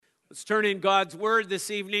Let's turn in God's Word this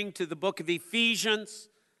evening to the book of Ephesians,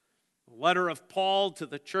 the letter of Paul to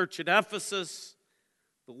the church at Ephesus,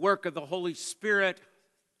 the work of the Holy Spirit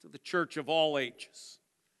to the church of all ages.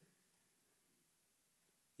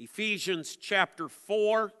 Ephesians chapter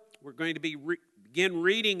 4, we're going to begin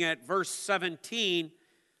reading at verse 17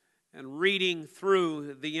 and reading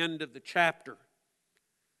through the end of the chapter.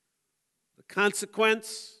 The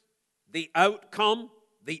consequence, the outcome,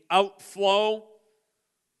 the outflow,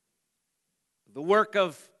 the work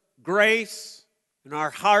of grace in our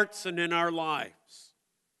hearts and in our lives.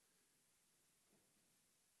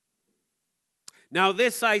 Now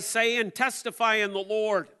this I say and testify in the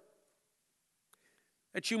Lord,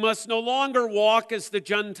 that you must no longer walk as the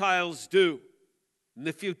Gentiles do, in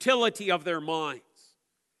the futility of their minds.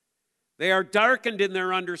 They are darkened in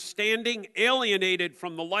their understanding, alienated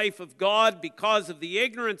from the life of God because of the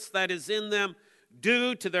ignorance that is in them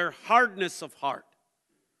due to their hardness of heart.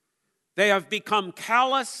 They have become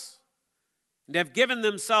callous and have given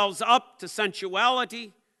themselves up to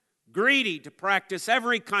sensuality, greedy to practice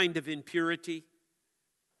every kind of impurity.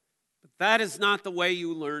 But that is not the way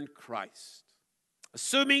you learned Christ.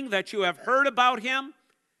 Assuming that you have heard about him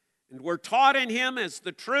and were taught in him as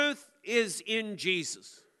the truth is in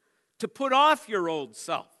Jesus, to put off your old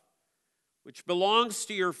self, which belongs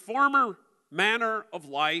to your former manner of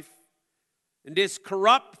life and is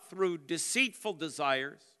corrupt through deceitful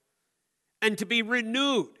desires, and to be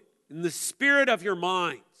renewed in the spirit of your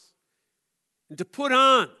minds, and to put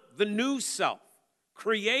on the new self,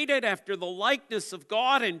 created after the likeness of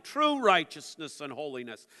God in true righteousness and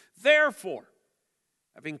holiness. Therefore,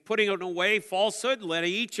 having putting away falsehood, let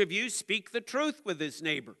each of you speak the truth with his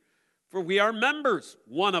neighbor, for we are members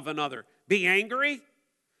one of another. Be angry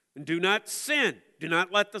and do not sin. Do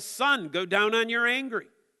not let the sun go down on your anger,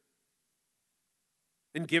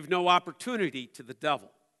 and give no opportunity to the devil.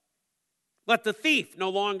 Let the thief no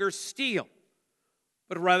longer steal,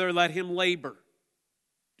 but rather let him labor,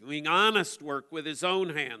 doing honest work with his own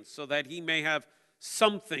hands, so that he may have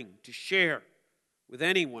something to share with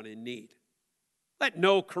anyone in need. Let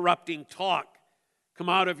no corrupting talk come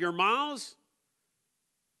out of your mouths,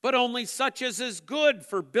 but only such as is good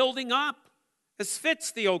for building up, as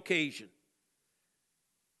fits the occasion,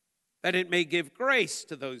 that it may give grace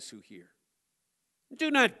to those who hear. Do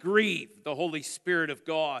not grieve the Holy Spirit of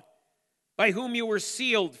God, by whom you were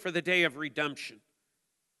sealed for the day of redemption.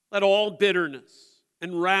 Let all bitterness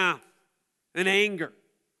and wrath and anger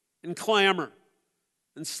and clamor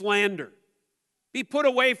and slander be put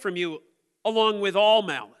away from you, along with all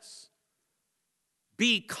malice.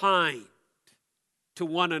 Be kind to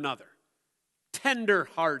one another,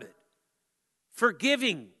 tender-hearted,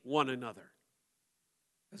 forgiving one another,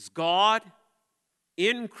 as God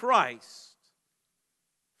in Christ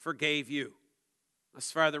forgave you. As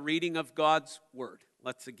far the reading of God's word.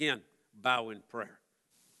 Let's again bow in prayer.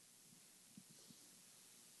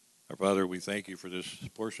 Our Father, we thank you for this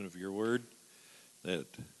portion of your word that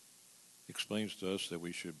explains to us that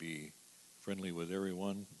we should be friendly with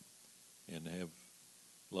everyone and have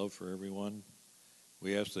love for everyone.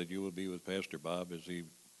 We ask that you will be with Pastor Bob as he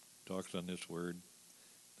talks on this word,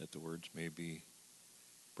 that the words may be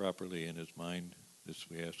properly in his mind. This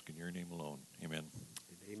we ask in your name alone. Amen.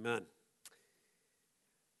 Amen.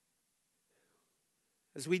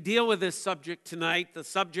 As we deal with this subject tonight, the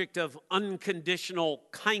subject of unconditional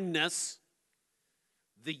kindness,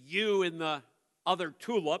 the U in the other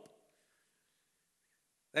TULIP,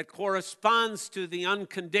 that corresponds to the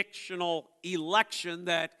unconditional election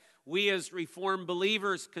that we as Reformed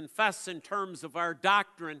believers confess in terms of our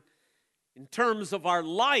doctrine, in terms of our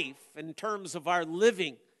life, in terms of our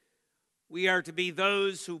living. We are to be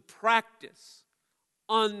those who practice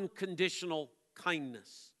unconditional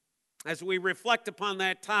kindness. As we reflect upon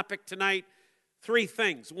that topic tonight, three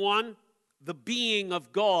things. One, the being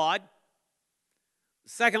of God.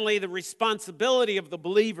 Secondly, the responsibility of the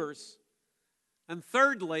believers. And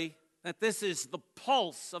thirdly, that this is the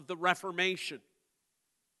pulse of the Reformation.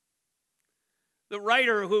 The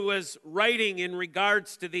writer who was writing in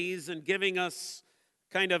regards to these and giving us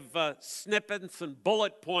kind of snippets and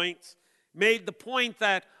bullet points made the point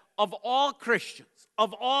that of all Christians,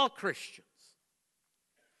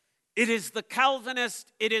 it is the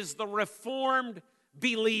Calvinist, it is the Reformed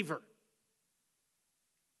believer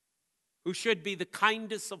who should be the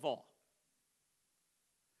kindest of all.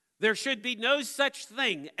 There should be no such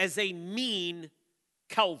thing as a mean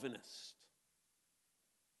Calvinist.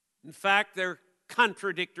 In fact, they're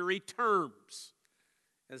contradictory terms,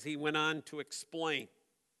 as he went on to explain.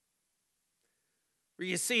 For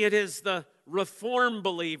you see, it is the Reformed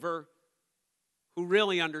believer who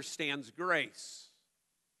really understands grace.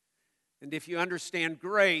 And if you understand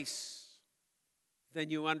grace,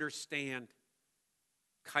 then you understand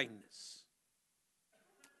kindness.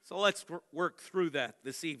 So let's work through that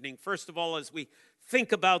this evening. First of all, as we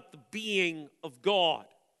think about the being of God,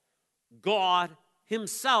 God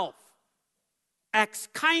himself acts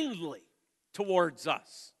kindly towards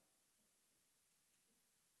us.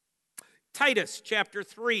 Titus chapter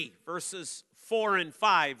 3, verses 4 and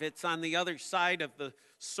 5. It's on the other side of the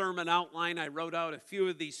sermon outline. I wrote out a few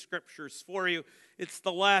of these scriptures for you. It's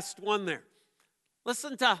the last one there.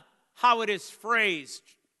 Listen to how it is phrased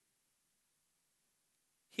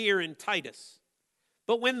here in Titus.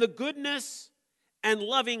 But when the goodness and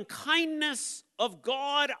loving kindness of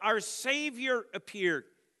God our Savior appeared,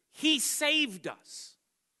 he saved us,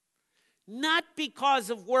 not because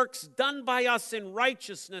of works done by us in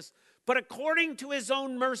righteousness, but according to his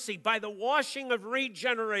own mercy, by the washing of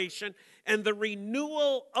regeneration and the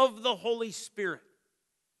renewal of the Holy Spirit.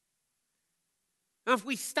 Now, if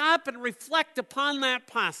we stop and reflect upon that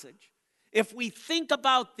passage, if we think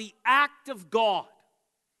about the act of God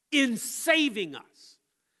in saving us,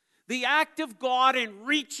 the act of God in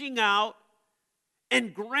reaching out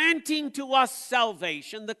and granting to us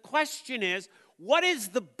salvation, the question is, what is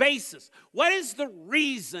the basis? What is the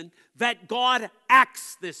reason that God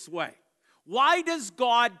acts this way? Why does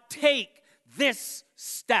God take this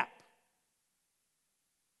step?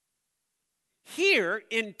 Here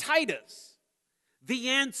in Titus, the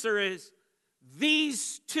answer is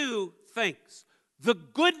these two things: the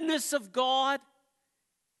goodness of God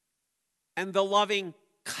and the loving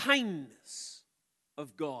kindness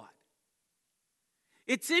of God.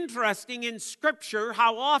 It's interesting in Scripture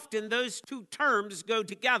how often those two terms go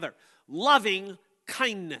together. Loving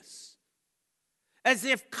kindness. As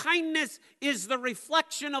if kindness is the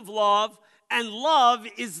reflection of love and love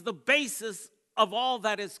is the basis of all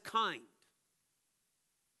that is kind.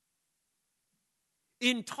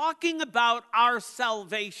 In talking about our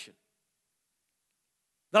salvation,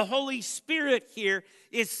 the Holy Spirit here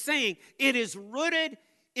is saying it is rooted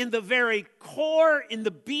in the very core, in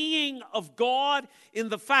the being of God, in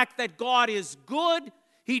the fact that God is good.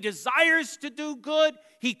 He desires to do good.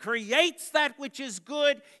 He creates that which is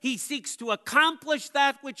good. He seeks to accomplish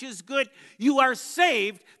that which is good. You are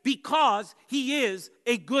saved because he is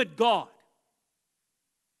a good God.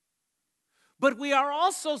 But we are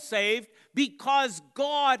also saved because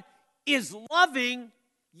God is loving,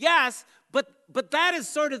 yes, but that is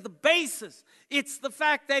sort of the basis. It's the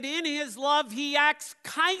fact that in his love, he acts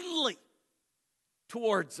kindly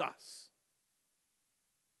towards us.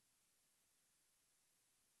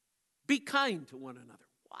 Be kind to one another.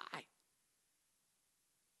 Why?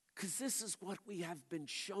 Because this is what we have been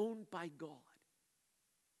shown by God.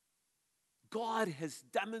 God has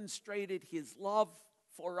demonstrated his love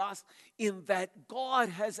for us in that God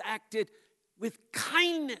has acted with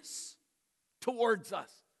kindness towards us.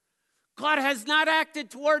 God has not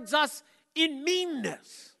acted towards us in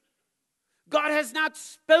meanness. God has not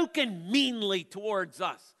spoken meanly towards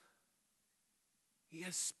us. He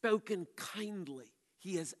has spoken kindly.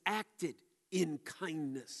 He has acted in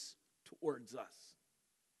kindness towards us.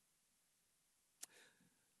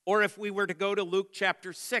 Or if we were to go to Luke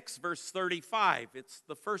chapter 6, verse 35, it's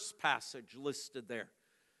the first passage listed there.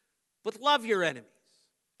 But love your enemies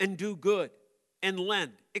and do good and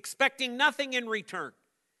lend, expecting nothing in return.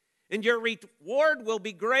 And your reward will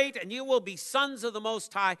be great, and you will be sons of the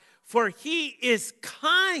Most High, for he is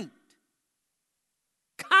kind.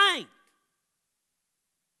 Kind.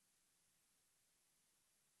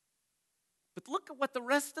 But look at what the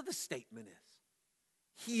rest of the statement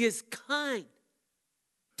is. He is kind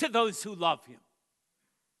to those who love him.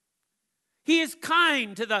 He is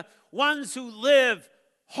kind to the ones who live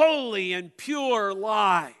holy and pure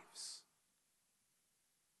lives.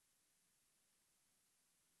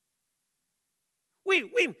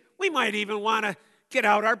 We might even want to get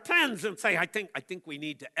out our pens and say, I think we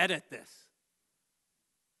need to edit this.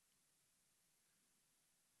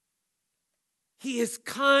 He is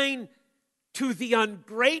kind to the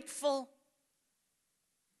ungrateful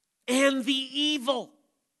and the evil.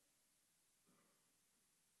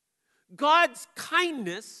 God's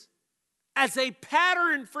kindness as a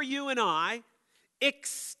pattern for you and I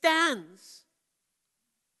extends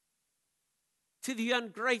to the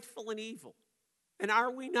ungrateful and evil. And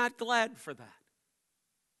are we not glad for that?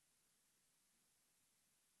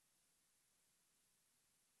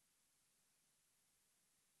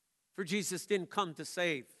 For Jesus didn't come to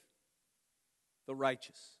save the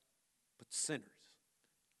righteous, but sinners,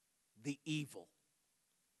 the evil,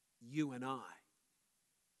 you and I.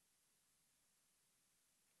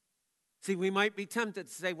 See, we might be tempted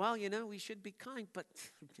to say, well, we should be kind, but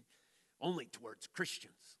only towards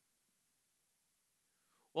Christians.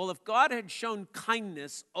 Well, if God had shown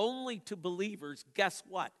kindness only to believers, guess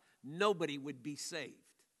what? Nobody would be saved.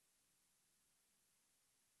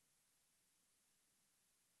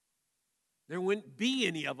 There wouldn't be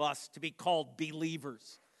any of us to be called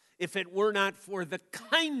believers if it were not for the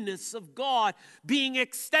kindness of God being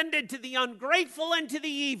extended to the ungrateful and to the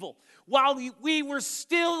evil. While we were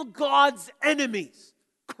still God's enemies,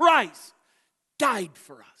 Christ died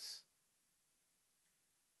for us.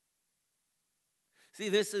 See,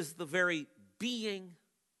 this is the very being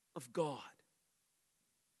of God.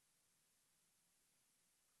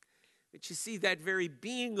 But you see, that very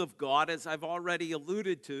being of God, as I've already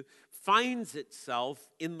alluded to, finds itself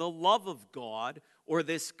in the love of God, or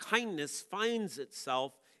this kindness finds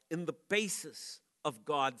itself in the basis of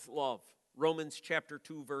God's love. Romans chapter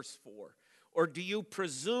 2, verse 4. Or do you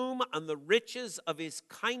presume on the riches of his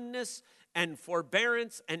kindness and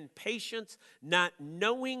forbearance and patience, not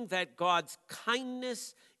knowing that God's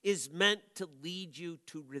kindness is meant to lead you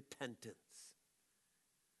to repentance?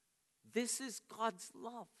 This is God's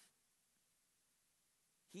love.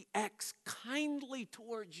 He acts kindly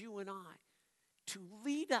towards you and I to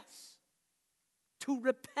lead us to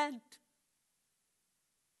repent.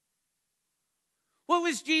 What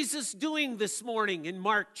was Jesus doing this morning in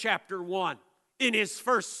Mark chapter 1 in his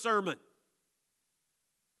first sermon?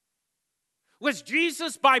 Was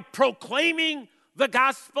Jesus by proclaiming the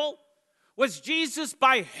gospel? Was Jesus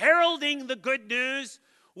by heralding the good news?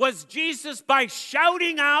 Was Jesus by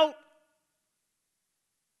shouting out,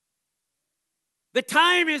 "The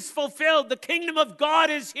time is fulfilled, the kingdom of God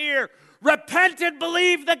is here, repent and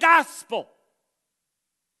believe the gospel"?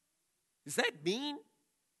 Is that mean?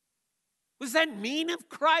 Was that mean of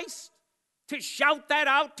Christ to shout that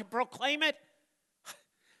out, to proclaim it?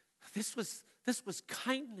 This was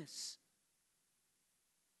kindness.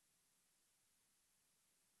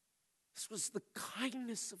 This was the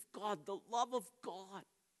kindness of God, the love of God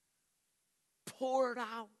poured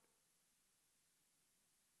out.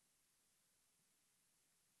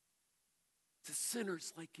 To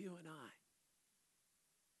sinners like you and I.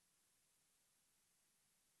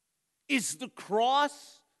 Is the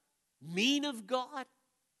cross mean of God?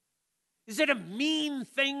 Is it a mean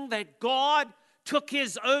thing that God took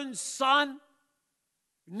his own son,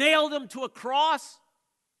 nailed him to a cross?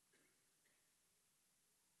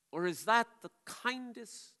 Or is that the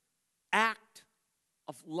kindest act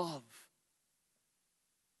of love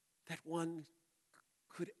that one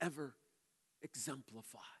could ever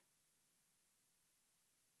exemplify?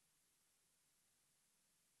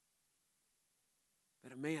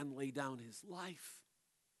 That a man lay down his life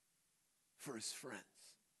for his friends.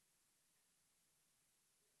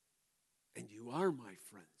 And you are my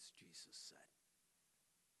friends, Jesus said.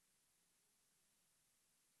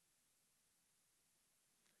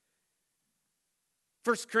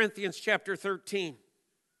 First Corinthians chapter 13,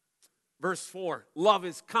 verse 4. Love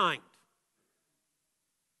is kind.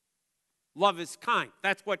 Love is kind.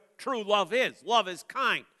 That's what true love is. Love is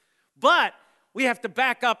kind. But we have to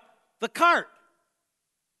back up the cart.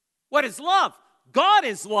 What is love? God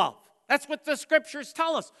is love. That's what the scriptures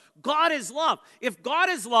tell us. God is love. If God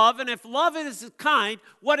is love and if love is kind,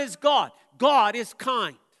 what is God? God is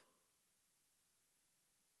kind.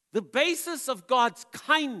 The basis of God's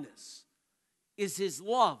kindness is his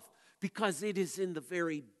love because it is in the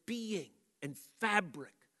very being and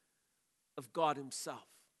fabric of God himself.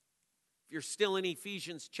 If you're still in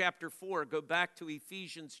Ephesians chapter 4, go back to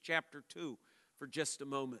Ephesians chapter 2 for just a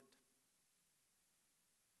moment.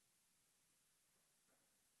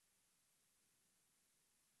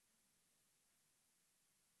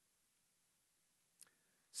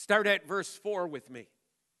 Start at verse 4 with me.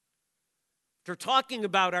 After talking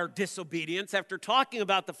about our disobedience, after talking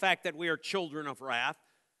about the fact that we are children of wrath,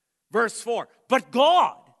 verse 4, but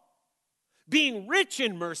God, being rich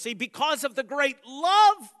in mercy because of the great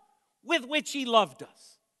love with which he loved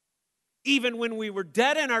us, even when we were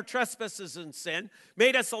dead in our trespasses and sin,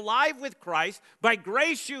 made us alive with Christ. By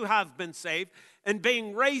grace you have been saved, and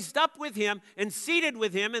being raised up with him and seated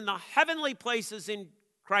with him in the heavenly places in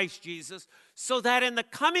Christ Jesus, so that in the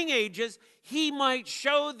coming ages he might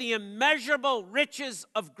show the immeasurable riches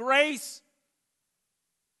of grace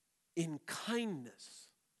in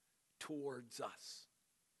kindness towards us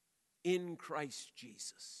in Christ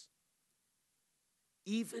Jesus.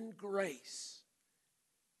 Even grace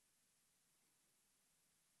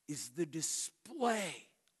is the display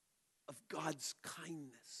of God's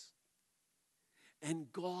kindness.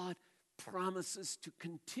 And God promises to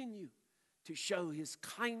continue to show his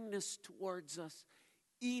kindness towards us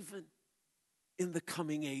even in the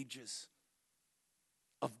coming ages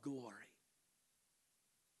of glory.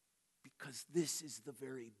 because this is the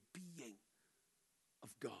very being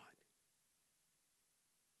of God.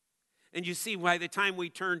 And you see, by the time we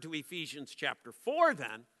turn to Ephesians chapter 4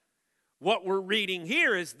 then, what we're reading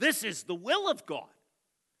here is this is the will of God.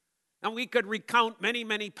 And we could recount many,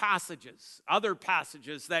 many passages, other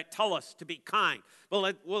passages that tell us to be kind.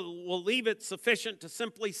 But we'll leave it sufficient to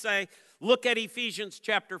simply say, look at Ephesians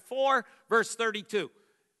chapter 4, verse 32.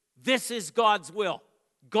 This is God's will.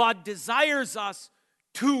 God desires us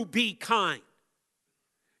to be kind.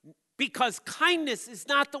 Because kindness is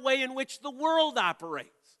not the way in which the world operates.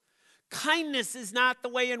 Kindness is not the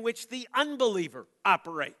way in which the unbeliever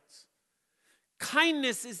operates.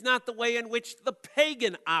 Kindness is not the way in which the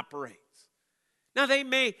pagan operates. Now, they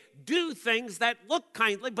may do things that look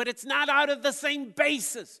kindly, but it's not out of the same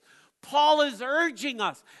basis. Paul is urging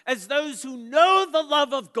us, as those who know the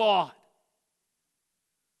love of God,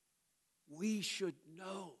 we should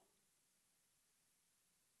know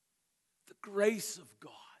the grace of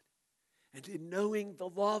God. And in knowing the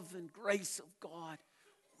love and grace of God,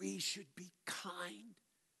 we should be kind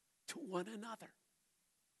to one another.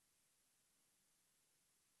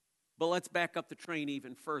 But let's back up the train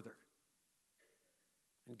even further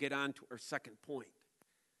and get on to our second point.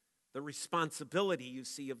 The responsibility, you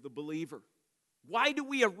see, of the believer. Why do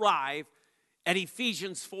we arrive at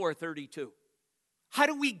Ephesians 4:32? How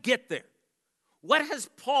do we get there? What has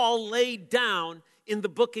Paul laid down in the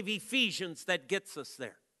book of Ephesians that gets us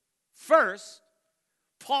there? First,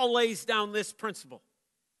 Paul lays down this principle.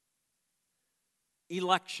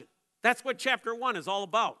 Election. That's what chapter 1 is all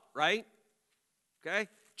about, right? Okay?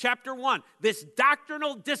 Chapter 1, this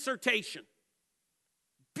doctrinal dissertation.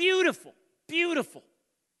 Beautiful, beautiful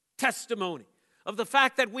testimony of the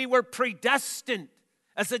fact that we were predestined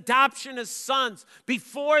as adoption as sons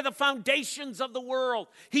before the foundations of the world.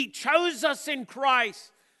 He chose us in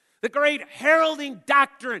Christ. The great heralding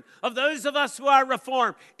doctrine of those of us who are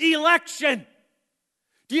Reformed. Election.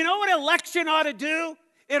 Do you know what election ought to do?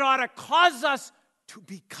 It ought to cause us to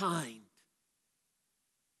be kind.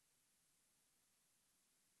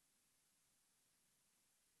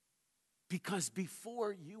 Because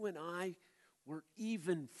before you and I were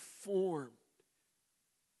even formed,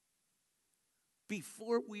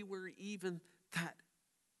 before we were even that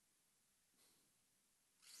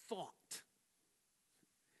thought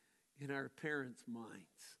in our parents'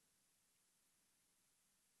 minds,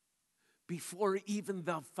 before even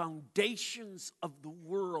the foundations of the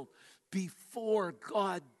world, before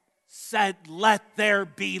God said, "Let there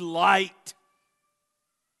be light,"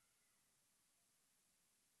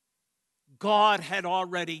 God had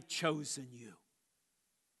already chosen you.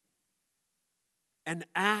 An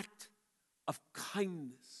act of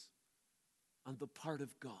kindness on the part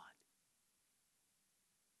of God.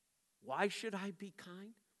 Why should I be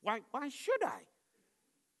kind? Why should I?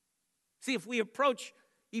 See, if we approach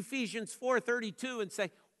Ephesians 4:32 and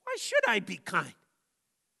say, why should I be kind?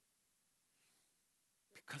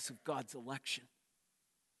 Because of God's election.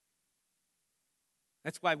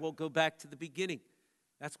 That's why we'll go back to the beginning.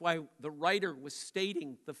 That's why the writer was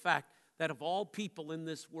stating the fact that of all people in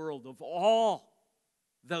this world, of all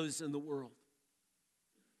those in the world.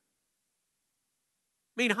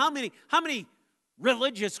 I mean, how many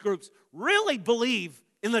religious groups really believe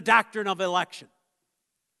in the doctrine of election?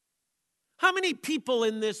 How many people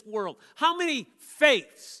in this world, how many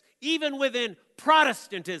faiths, even within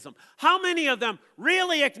Protestantism, how many of them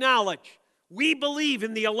really acknowledge we believe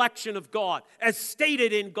in the election of God as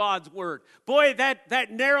stated in God's word? Boy,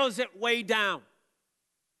 that narrows it way down.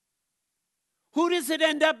 Who does it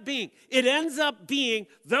end up being? It ends up being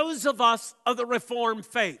those of us of the Reformed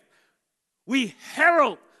faith. We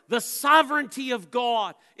herald the sovereignty of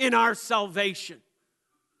God in our salvation.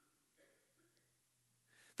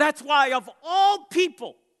 That's why of all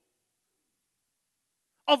people,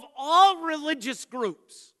 of all religious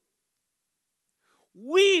groups,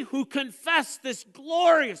 we who confess this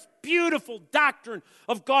glorious, beautiful doctrine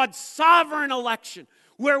of God's sovereign election,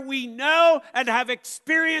 where we know and have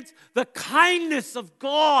experienced the kindness of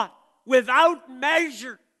God without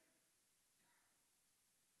measure,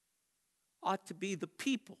 ought to be the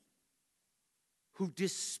people who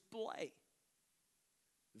display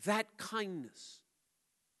that kindness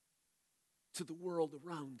to the world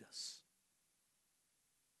around us.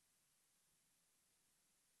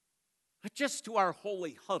 Not just to our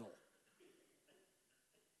holy huddle.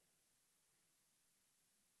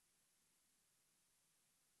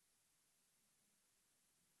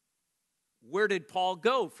 Where did Paul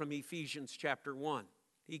go from Ephesians chapter 1?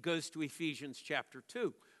 He goes to Ephesians chapter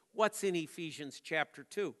 2. What's in Ephesians chapter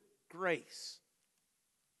 2? Grace.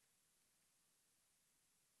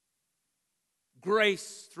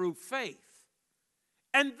 grace through faith.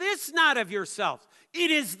 And this not of yourselves.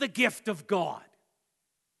 It is the gift of God.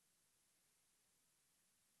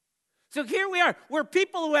 So here we are. We're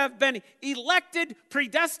people who have been elected,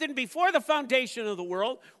 predestined before the foundation of the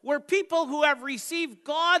world. We're people who have received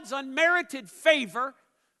God's unmerited favor,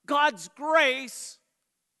 God's grace,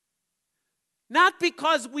 not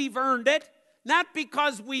because we've earned it, not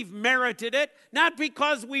because we've merited it, not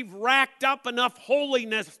because we've racked up enough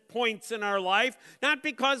holiness points in our life, not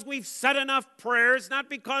because we've said enough prayers, not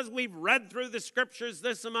because we've read through the scriptures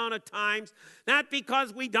this amount of times, not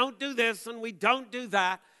because we don't do this and we don't do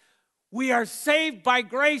that. We are saved by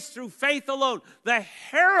grace through faith alone. The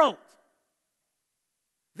herald,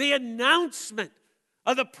 the announcement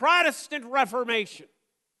of the Protestant Reformation.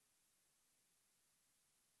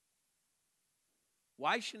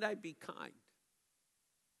 Why should I be kind?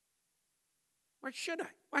 Why should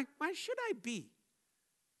I? Why should I be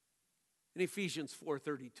an Ephesians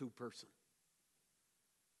 4:32 person?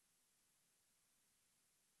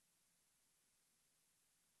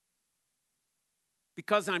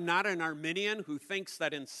 Because I'm not an Arminian who thinks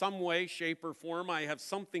that in some way, shape, or form I have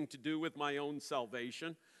something to do with my own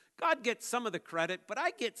salvation. God gets some of the credit, but I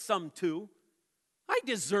get some too. I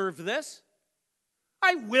deserve this.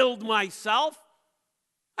 I willed myself.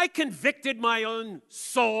 I convicted my own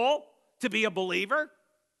soul to be a believer.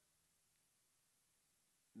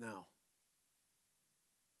 No.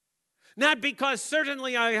 Not because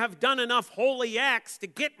certainly I have done enough holy acts to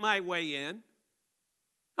get my way in.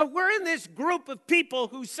 We're in this group of people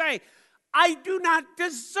who say, I do not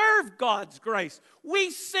deserve God's grace. We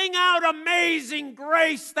sing out amazing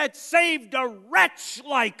grace that saved a wretch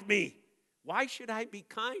like me. Why should I be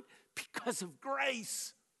kind? Because of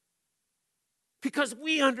grace. Because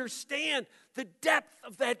we understand the depth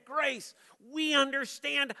of that grace. We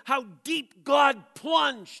understand how deep God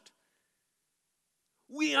plunged.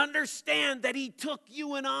 We understand that He took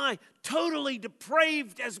you and I, totally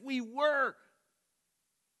depraved as we were,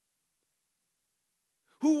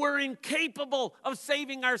 who were incapable of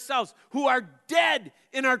saving ourselves, who are dead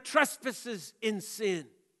in our trespasses in sin.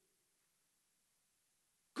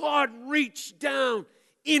 God reached down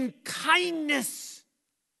in kindness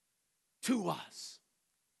to us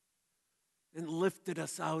and lifted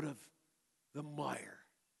us out of the mire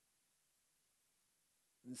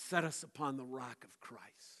and set us upon the rock of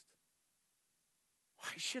Christ.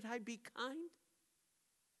 Why should I be kind?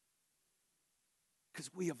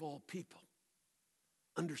 Because we of all people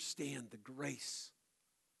understand the grace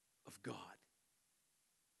of God.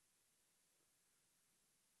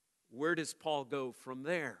 Where does Paul go from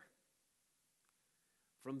there?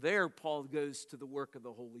 From there, Paul goes to the work of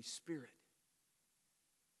the Holy Spirit.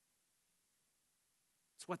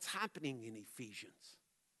 It's what's happening in Ephesians.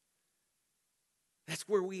 That's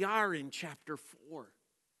where we are in chapter 4.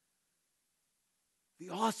 The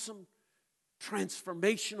awesome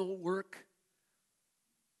transformational work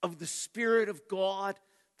of the Spirit of God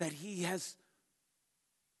that He has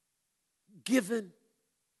given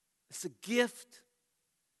as a gift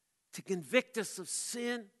to convict us of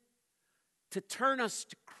sin, to turn us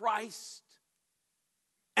to Christ.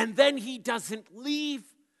 And then He doesn't leave,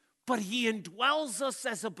 but He indwells us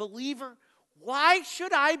as a believer. Why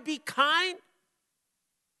should I be kind?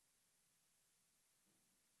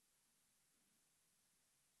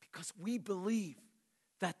 Because we believe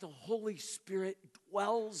that the Holy Spirit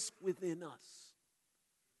dwells within us.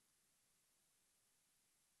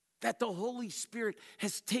 That the Holy Spirit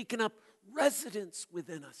has taken up residence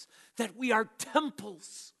within us. That we are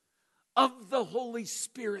temples of the Holy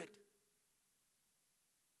Spirit.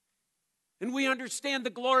 And we understand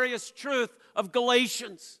the glorious truth of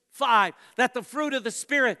Galatians 5, that the fruit of the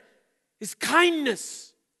Spirit is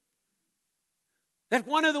kindness. That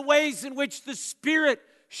one of the ways in which the Spirit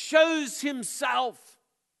shows Himself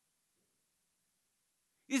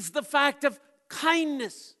is the fact of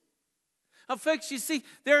kindness. Now, folks, you see,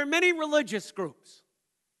 there are many religious groups.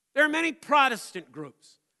 There are many Protestant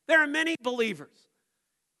groups. There are many believers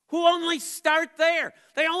who only start there.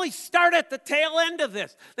 They only start at the tail end of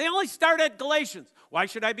this. They only start at Galatians. Why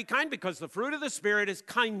should I be kind? Because the fruit of the Spirit is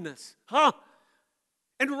kindness.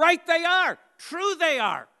 And right they are. True they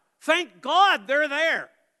are. Thank God they're there.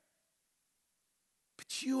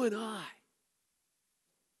 But you and I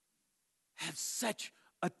have such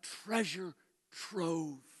a treasure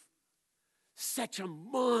trove, such a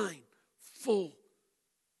mine full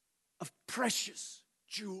of precious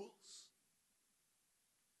jewels.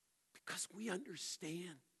 Because we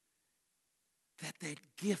understand that that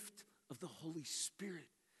gift of the Holy Spirit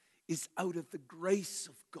is out of the grace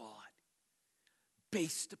of God,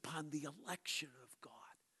 based upon the election of God.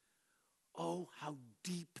 know how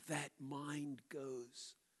deep that mind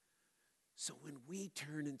goes. So when we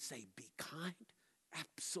turn and say, be kind,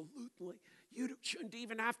 absolutely. You shouldn't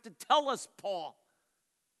even have to tell us, Paul.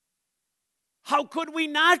 How could we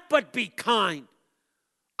not but be kind?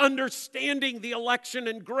 Understanding the election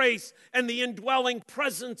and grace and the indwelling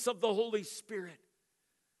presence of the Holy Spirit.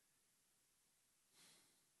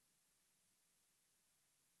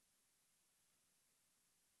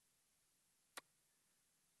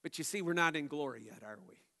 But you see, we're not in glory yet, are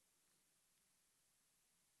we?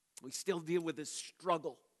 We still deal with this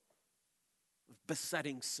struggle of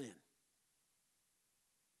besetting sin.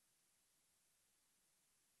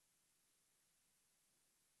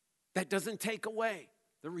 That doesn't take away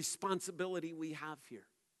the responsibility we have here.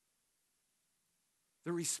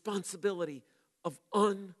 The responsibility of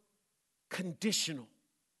unconditional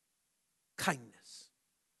kindness.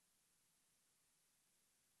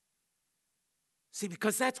 See,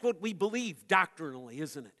 because that's what we believe doctrinally,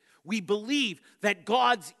 isn't it? We believe that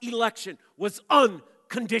God's election was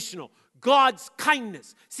unconditional. God's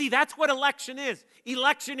kindness. See, that's what election is.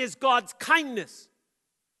 Election is God's kindness.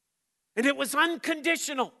 And it was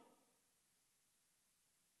unconditional.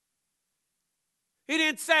 He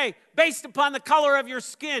didn't say, based upon the color of your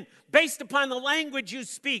skin, based upon the language you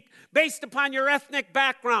speak, based upon your ethnic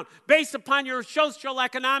background, based upon your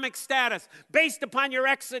social-economic status, based upon your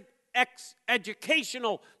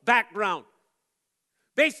educational background,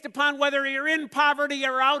 based upon whether you're in poverty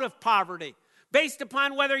or out of poverty, based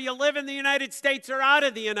upon whether you live in the United States or out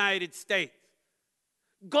of the United States.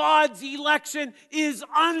 God's election is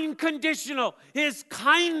unconditional. His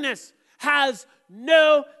kindness has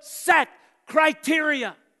no set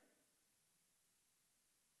criteria.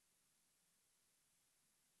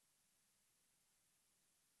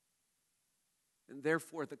 And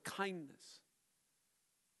therefore, the kindness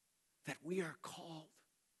that we are called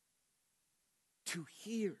to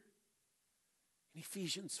hear in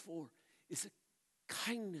Ephesians 4 is a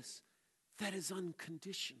kindness that is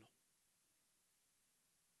unconditional.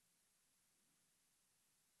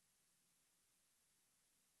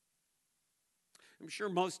 I'm sure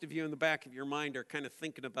most of you in the back of your mind are kind of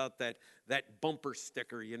thinking about that bumper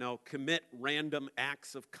sticker, commit random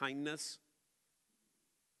acts of kindness.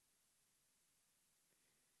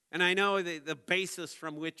 And I know the basis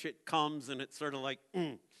from which it comes, and it's sort of like,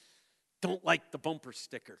 don't like the bumper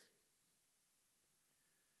sticker.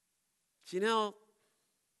 But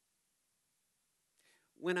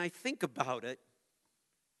when I think about it,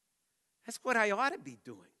 that's what I ought to be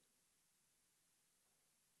doing.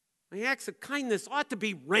 My acts of kindness ought to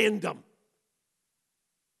be random.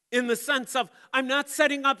 In the sense of, I'm not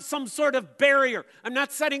setting up some sort of barrier. I'm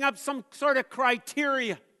not setting up some sort of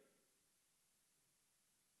criteria.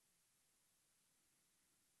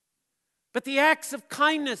 But the acts of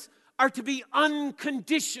kindness are to be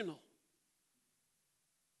unconditional.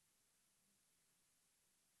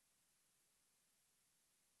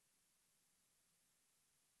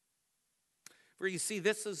 For you see,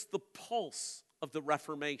 this is the pulse of the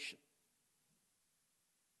Reformation.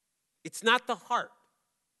 It's not the heart.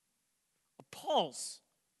 A pulse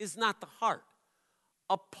is not the heart.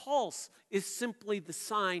 A pulse is simply the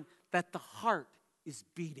sign that the heart is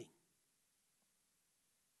beating.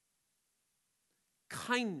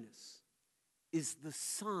 Kindness is the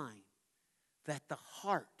sign that the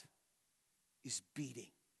heart is beating.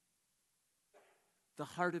 The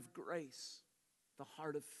heart of grace, the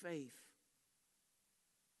heart of faith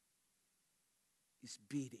is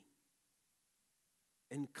beating.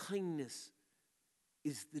 And kindness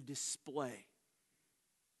is the display.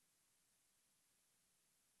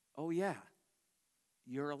 Oh yeah,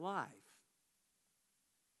 you're alive.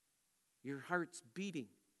 Your heart's beating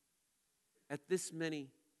at this many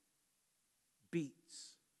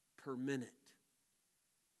beats per minute.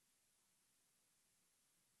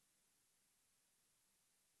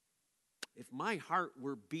 If my heart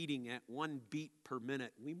were beating at 1 beat per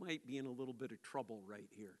minute, we might be in a little bit of trouble right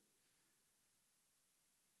here.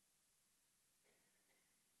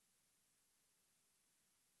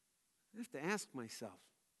 I have to ask myself,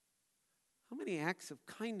 how many acts of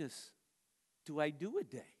kindness do I do a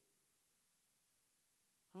day?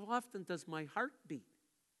 How often does my heart beat?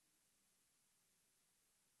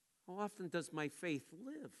 How often does my faith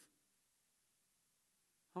live?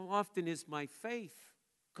 How often is my faith,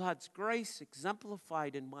 God's grace,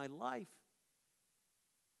 exemplified in my life?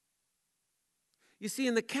 You see,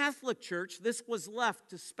 in the Catholic Church, this was left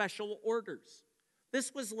to special orders.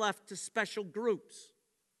 This was left to special groups.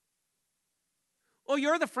 Oh,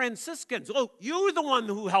 you're the Franciscans. Oh, you're the one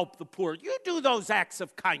who helped the poor. You do those acts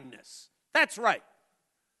of kindness. That's right.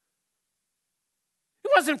 It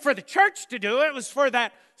It wasn't for the church to do, it was for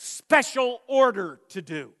that special order to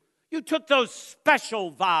do. You took those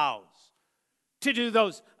special vows to do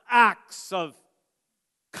those acts of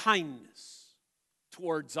kindness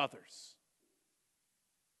towards others.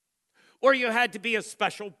 Or you had to be a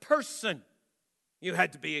special person. You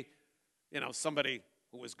had to be, somebody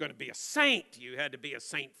who was going to be a saint. You had to be a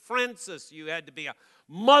Saint Francis. You had to be a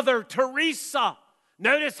Mother Teresa.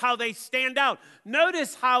 Notice how they stand out.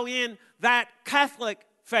 Notice how in that Catholic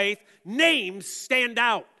faith, names stand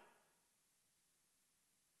out.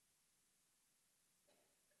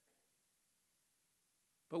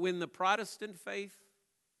 But in the Protestant faith,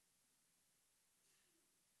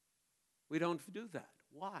 we don't do that.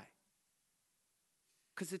 Why?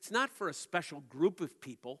 Because it's not for a special group of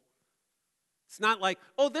people. It's not like,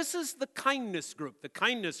 oh, this is the kindness group. The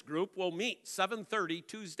kindness group will meet 7:30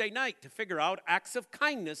 Tuesday night to figure out acts of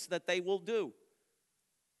kindness that they will do.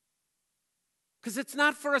 Because it's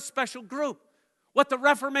not for a special group. What the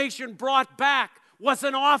Reformation brought back was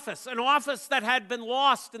an office that had been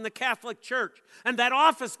lost in the Catholic Church. And that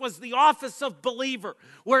office was the office of believer,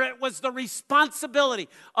 where it was the responsibility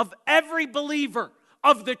of every believer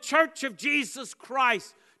of the Church of Jesus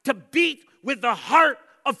Christ to beat with the heart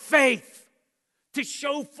of faith, to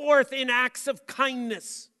show forth in acts of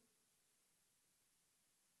kindness.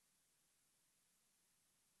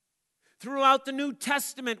 Throughout the New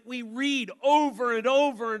Testament, we read over and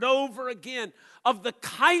over and over again of the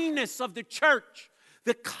kindness of the church,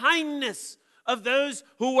 the kindness of those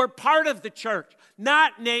who were part of the church,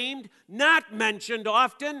 not named, not mentioned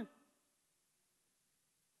often.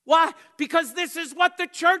 Why? Because this is what the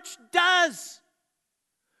church does.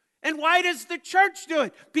 And why does the church do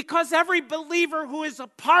it? Because every believer who is a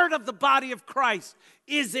part of the body of Christ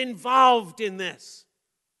is involved in this.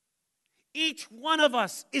 Each one of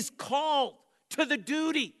us is called to the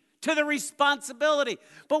duty, to the responsibility.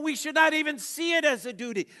 But we should not even see it as a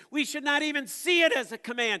duty. We should not even see it as a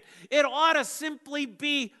command. It ought to simply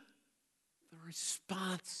be the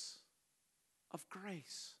response of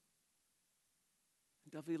grace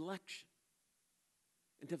and of election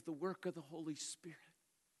and of the work of the Holy Spirit.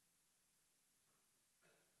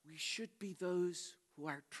 We should be those who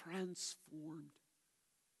are transformed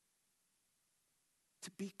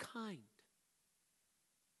to be kind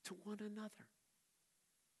to one another.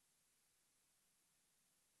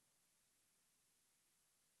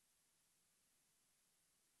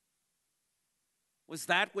 Was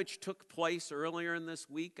that which took place earlier in this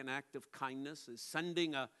week an act of kindness? Is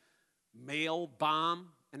sending a mail bomb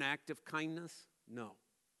an act of kindness? No.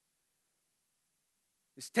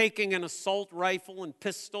 Is taking an assault rifle and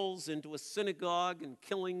pistols into a synagogue and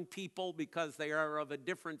killing people because they are of a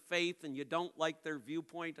different faith and you don't like their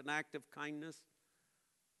viewpoint an act of kindness?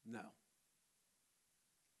 No.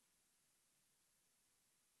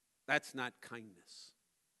 That's not kindness.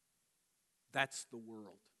 That's the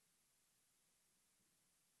world.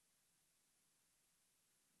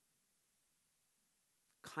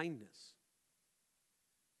 Kindness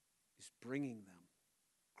is bringing them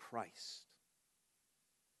Christ.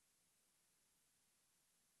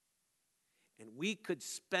 And we could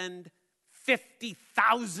spend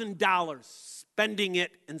 $50,000 spending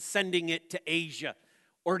it and sending it to Asia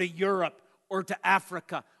or to Europe or to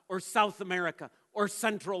Africa or South America or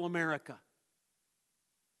Central America.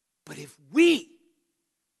 But if we,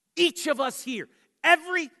 each of us here,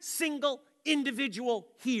 every single individual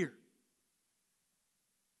here,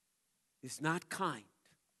 is not kind,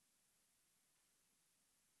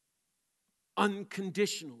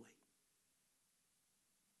 unconditionally,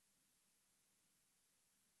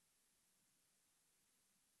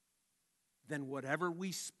 then whatever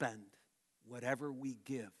we spend, whatever we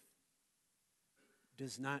give,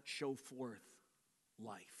 does not show forth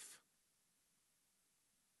life.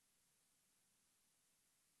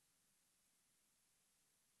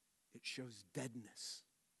 It shows deadness.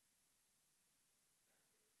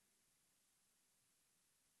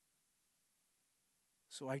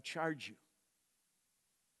 So I charge you,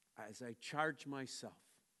 as I charge myself,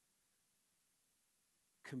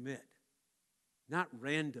 commit, not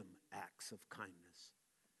random acts of kindness,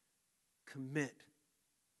 commit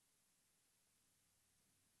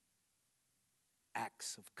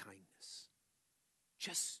acts of kindness.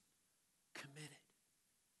 Just commit it.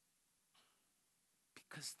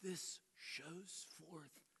 Because this shows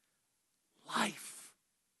forth life,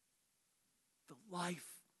 the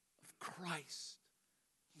life of Christ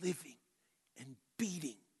living and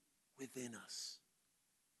beating within us.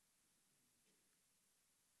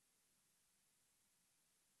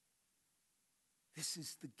 This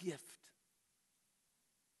is the gift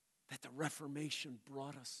that the Reformation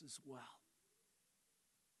brought us as well.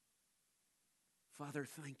 Father,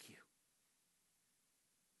 thank you.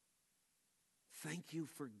 Thank you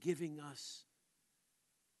for giving us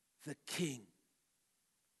the King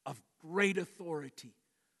of great authority,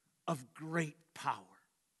 of great power,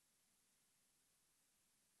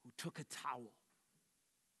 who took a towel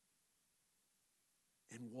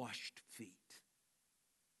and washed feet.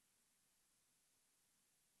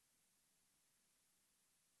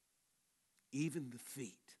 Even the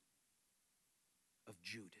feet of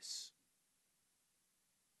Judas.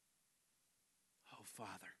 Oh, Father,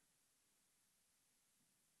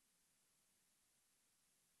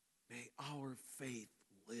 may our faith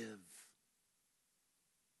live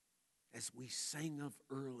as we sang of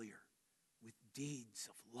earlier, with deeds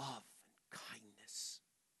of love and kindness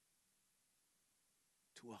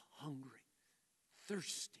to a hungry,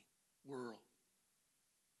 thirsting world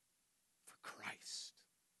for Christ.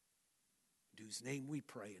 In whose name we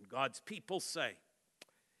pray, and God's people say,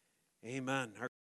 amen.